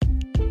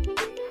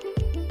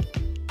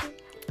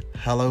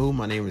Hello,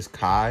 my name is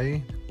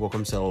Kai.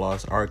 Welcome to the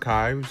Lost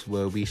Archives,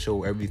 where we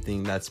show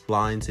everything that's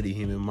blind to the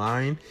human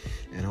mind.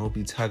 And I hope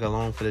you tug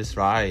along for this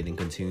ride and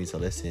continue to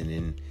listen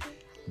and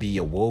be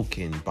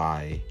awoken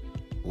by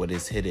what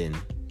is hidden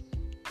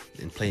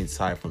in plain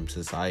sight from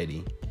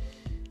society.